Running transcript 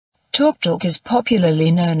TalkTalk is popularly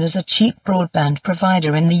known as a cheap broadband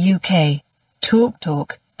provider in the UK.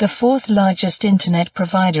 TalkTalk, the fourth largest internet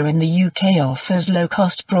provider in the UK, offers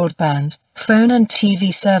low-cost broadband, phone and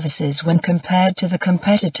TV services when compared to the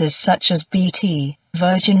competitors such as BT,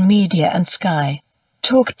 Virgin Media and Sky.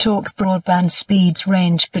 TalkTalk broadband speeds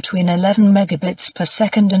range between 11 megabits per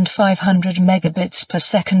second and 500 megabits per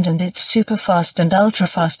second, and its superfast and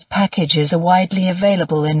ultrafast packages are widely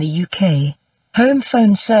available in the UK. Home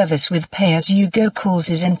phone service with pay-as-you-go calls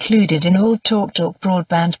is included in all TalkTalk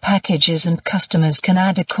broadband packages, and customers can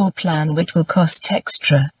add a call plan which will cost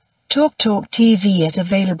extra. TalkTalk TV is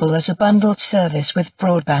available as a bundled service with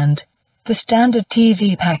broadband. The standard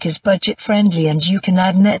TV pack is budget-friendly, and you can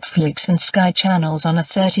add Netflix and Sky channels on a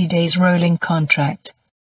 30 days rolling contract.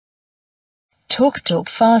 TalkTalk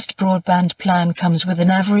Fast Broadband Plan comes with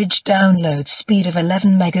an average download speed of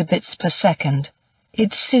 11 megabits per second.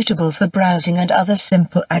 It's suitable for browsing and other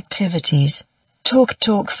simple activities.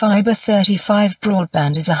 TalkTalk Fiber 35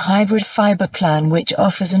 Broadband is a hybrid fiber plan which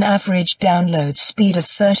offers an average download speed of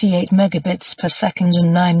 38 megabits per second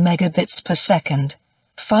and 9 megabits per second.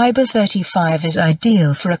 Fiber 35 is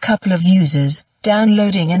ideal for a couple of users,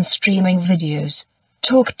 downloading and streaming videos.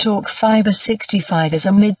 TalkTalk Fiber 65 is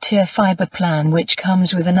a mid-tier fiber plan which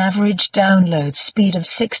comes with an average download speed of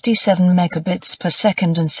 67 megabits per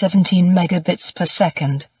second and 17 megabits per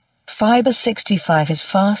second. Fiber 65 is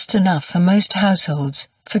fast enough for most households,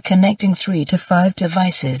 for connecting 3 to 5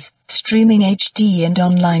 devices, streaming HD and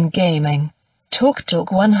online gaming.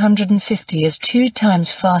 TalkTalk 150 is 2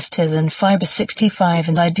 times faster than Fiber 65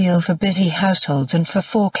 and ideal for busy households and for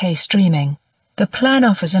 4K streaming. The plan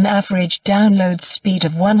offers an average download speed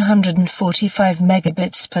of 145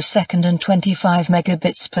 megabits per second and 25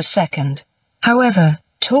 megabits per second. However,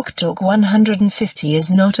 TalkTalk 150 is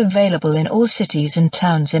not available in all cities and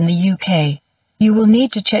towns in the UK. You will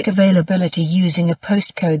need to check availability using a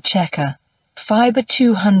postcode checker. Fiber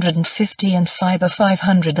 250 and Fiber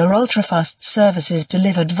 500 are ultrafast services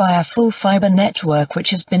delivered via full fiber network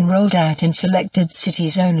which has been rolled out in selected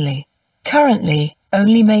cities only. Currently,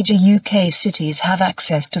 only major UK cities have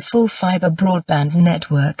access to full fiber broadband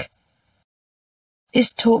network.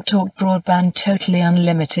 Is TalkTalk broadband totally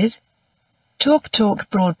unlimited? TalkTalk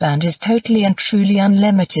broadband is totally and truly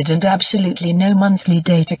unlimited, and absolutely no monthly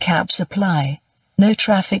data caps apply. No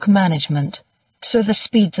traffic management. So the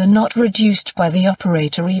speeds are not reduced by the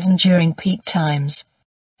operator even during peak times.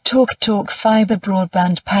 TalkTalk fiber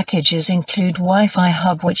broadband packages include Wi-Fi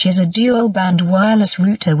Hub, which is a dual-band wireless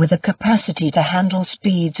router with a capacity to handle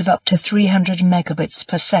speeds of up to 300 megabits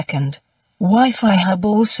per second. Wi-Fi Hub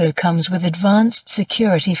also comes with advanced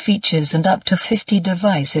security features, and up to 50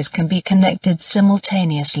 devices can be connected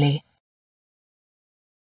simultaneously.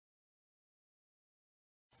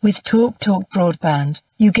 With TalkTalk Broadband,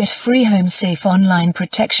 you get free Home Safe online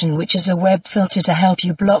protection, which is a web filter to help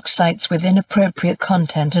you block sites with inappropriate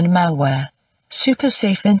content and malware. Super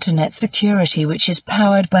Safe Internet Security, which is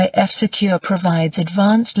powered by F-Secure, provides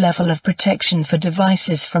advanced level of protection for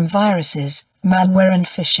devices from viruses, malware and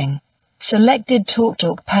phishing. Selected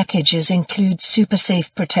TalkTalk packages include Super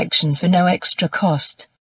Safe protection for no extra cost.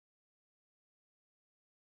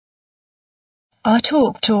 Are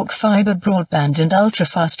TalkTalk fiber broadband and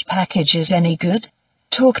ultrafast packages any good?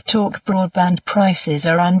 TalkTalk broadband prices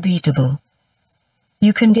are unbeatable.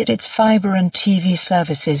 You can get its fiber and TV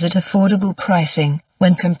services at affordable pricing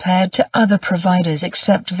when compared to other providers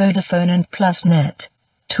except Vodafone and PlusNet.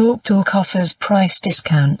 TalkTalk offers price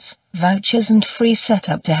discounts, vouchers and free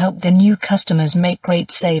setup to help the new customers make great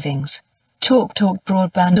savings. TalkTalk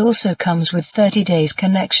broadband also comes with 30 days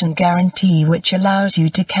connection guarantee, which allows you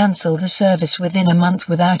to cancel the service within a month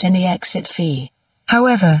without any exit fee.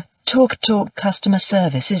 However, TalkTalk customer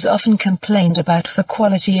service is often complained about for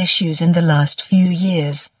quality issues in the last few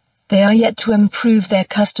years. They are yet to improve their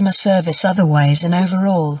customer service otherwise, and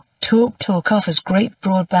overall, TalkTalk offers great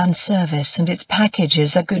broadband service and its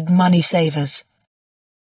packages are good money savers.